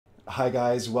Hi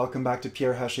guys, welcome back to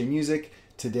Pierre Hache Music.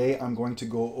 Today I'm going to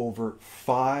go over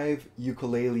 5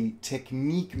 ukulele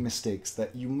technique mistakes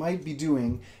that you might be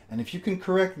doing, and if you can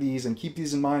correct these and keep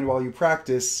these in mind while you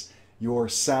practice, your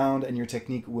sound and your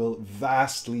technique will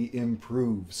vastly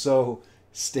improve. So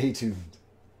stay tuned.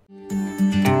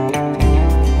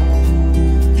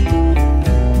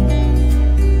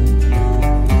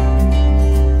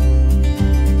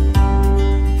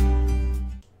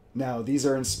 Now, these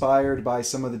are inspired by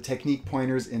some of the technique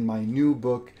pointers in my new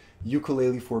book,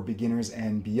 Ukulele for Beginners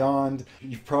and Beyond.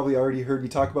 You've probably already heard me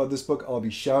talk about this book. I'll be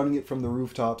shouting it from the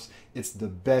rooftops. It's the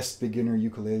best beginner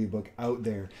ukulele book out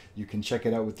there. You can check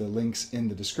it out with the links in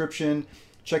the description.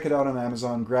 Check it out on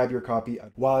Amazon, grab your copy.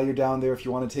 While you're down there, if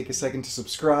you want to take a second to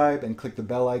subscribe and click the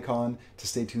bell icon to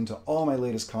stay tuned to all my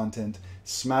latest content,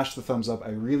 smash the thumbs up. I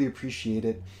really appreciate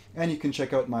it. And you can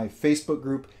check out my Facebook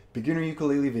group, Beginner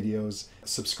Ukulele Videos.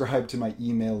 Subscribe to my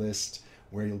email list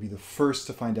where you'll be the first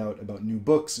to find out about new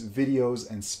books, videos,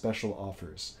 and special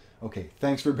offers. Okay,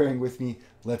 thanks for bearing with me.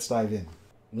 Let's dive in.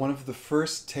 One of the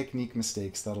first technique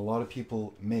mistakes that a lot of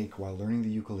people make while learning the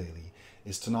ukulele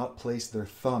is to not place their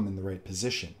thumb in the right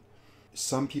position.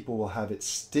 Some people will have it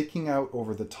sticking out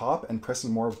over the top and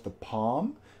pressing more with the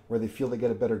palm where they feel they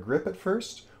get a better grip at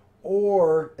first,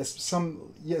 or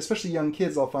especially young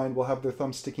kids I'll find will have their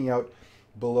thumb sticking out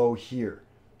below here,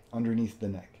 underneath the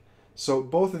neck. So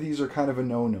both of these are kind of a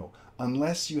no-no.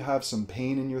 Unless you have some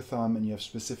pain in your thumb and you have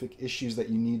specific issues that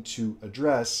you need to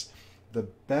address, the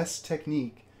best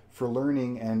technique for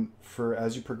learning and for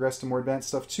as you progress to more advanced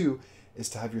stuff too is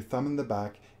to have your thumb in the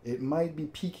back. It might be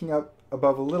peeking up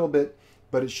above a little bit,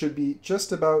 but it should be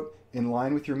just about in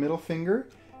line with your middle finger,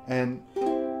 and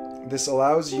this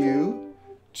allows you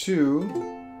to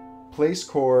place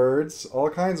chords, all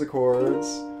kinds of chords,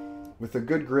 with a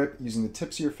good grip using the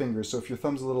tips of your fingers. So if your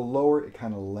thumb's a little lower, it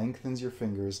kind of lengthens your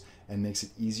fingers and makes it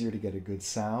easier to get a good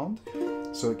sound.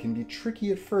 So it can be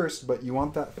tricky at first, but you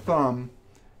want that thumb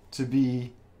to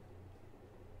be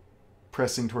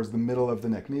pressing towards the middle of the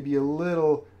neck, maybe a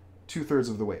little 2/3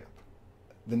 of the way up.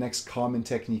 The next common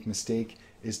technique mistake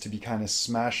is to be kind of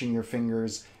smashing your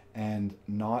fingers and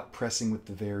not pressing with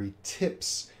the very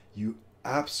tips. You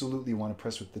absolutely want to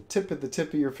press with the tip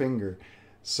of your finger.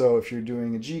 So if you're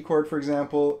doing a G chord, for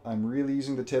example, I'm really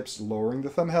using the tips, lowering the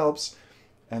thumb helps,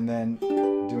 and then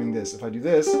doing this. If I do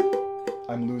this,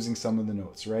 I'm losing some of the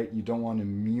notes, right? You don't want to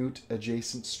mute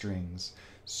adjacent strings,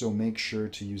 so make sure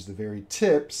to use the very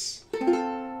tips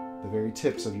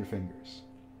of your fingers.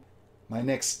 My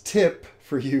next tip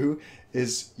for you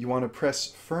is you want to press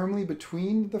firmly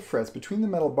between the frets, between the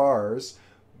metal bars,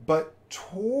 but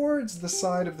towards the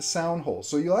side of the sound hole.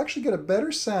 So you'll actually get a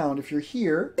better sound if you're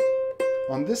here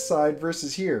on this side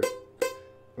versus here.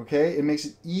 Okay, it makes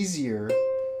it easier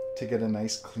to get a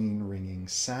nice clean ringing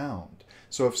sound.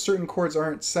 So if certain chords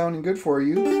aren't sounding good for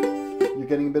you, you're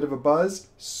getting a bit of a buzz,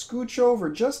 scooch over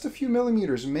just a few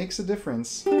millimeters, makes a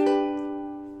difference,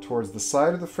 towards the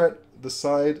side of the fret, the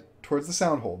side towards the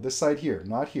sound hole, this side here,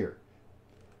 not here.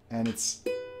 And it's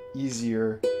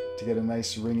easier to get a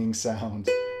nice ringing sound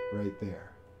right there.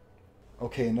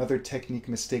 Okay, another technique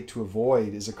mistake to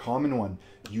avoid is a common one.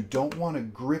 You don't want to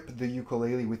grip the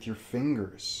ukulele with your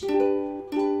fingers.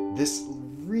 This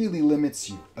really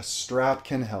limits you. A strap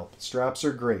can help. Straps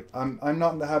are great. I'm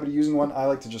not in the habit of using one. I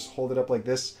like to just hold it up like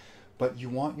this, but you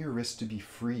want your wrist to be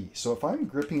free. So if I'm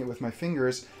gripping it with my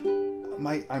fingers,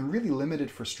 I'm really limited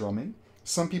for strumming.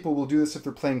 Some people will do this if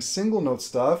they're playing single note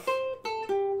stuff,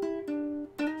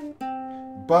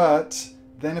 but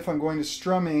then if I'm going to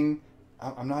strumming,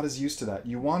 I'm not as used to that.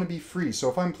 You want to be free. So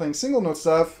if I'm playing single note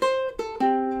stuff,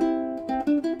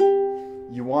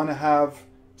 you want to have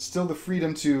still the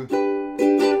freedom to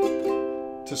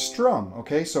strum,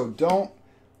 okay? So don't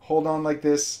hold on like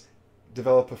this.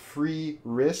 Develop a free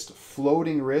wrist,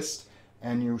 floating wrist,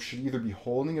 and you should either be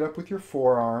holding it up with your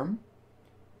forearm,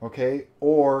 okay,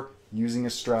 or using a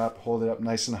strap, hold it up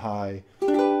nice and high.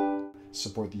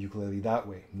 Support the ukulele that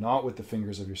way, not with the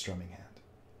fingers of your strumming hand.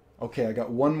 Okay, I got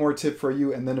one more tip for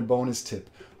you and then a bonus tip.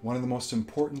 One of the most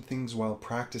important things while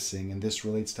practicing, and this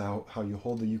relates to how you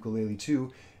hold the ukulele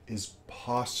too, is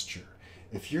posture.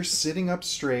 If you're sitting up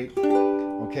straight,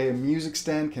 okay, a music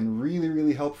stand can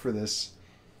really help for this.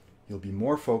 You'll be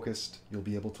more focused, you'll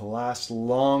be able to last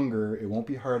longer, it won't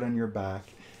be hard on your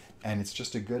back, and it's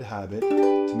just a good habit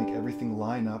to make everything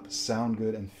line up, sound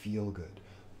good, and feel good.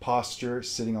 Posture,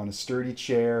 sitting on a sturdy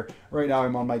chair. Right now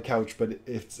I'm on my couch, but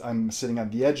I'm sitting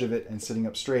on the edge of it and sitting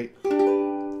up straight,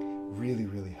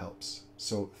 really helps.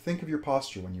 So think of your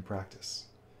posture when you practice.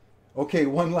 Okay,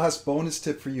 one last bonus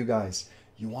tip for you guys.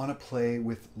 you want to play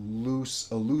with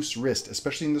a loose wrist,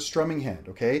 especially in the strumming hand,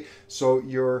 okay? So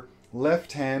your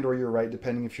left hand or your right,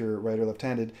 depending if you're right or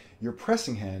left-handed, your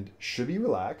pressing hand should be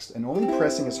relaxed and only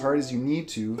pressing as hard as you need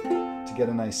to get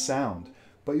a nice sound.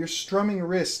 But your strumming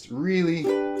wrist really,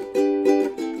 you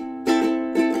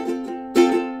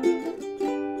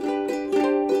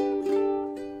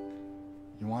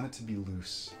want it to be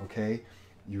loose, okay?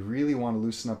 You really want to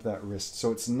loosen up that wrist.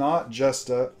 So it's not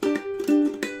just a,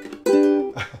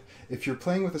 if you're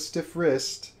playing with a stiff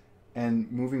wrist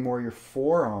and moving more your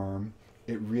forearm,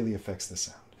 it really affects the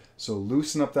sound. So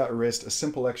loosen up that wrist. A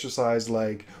simple exercise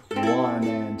like 1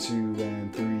 and 2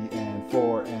 and 3 and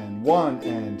 4 and 1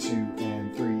 and 2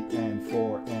 and 3 and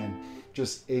 4 and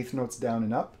just eighth notes down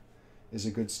and up is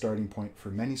a good starting point for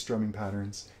many strumming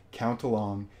patterns. Count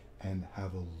along and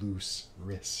have a loose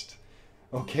wrist.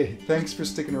 Okay, thanks for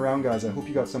sticking around, guys. I hope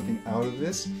you got something out of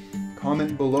this.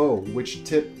 Comment below which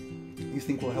tip you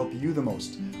think will help you the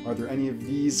most. Are there any of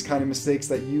these kind of mistakes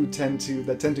that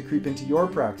tend to creep into your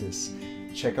practice?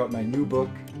 Check out my new book,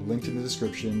 linked in the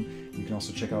description. You can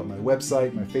also check out my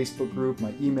website, my Facebook group,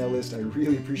 my email list. I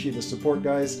really appreciate the support,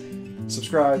 guys.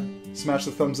 Subscribe, smash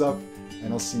the thumbs up,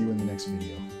 and I'll see you in the next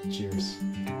video. Cheers.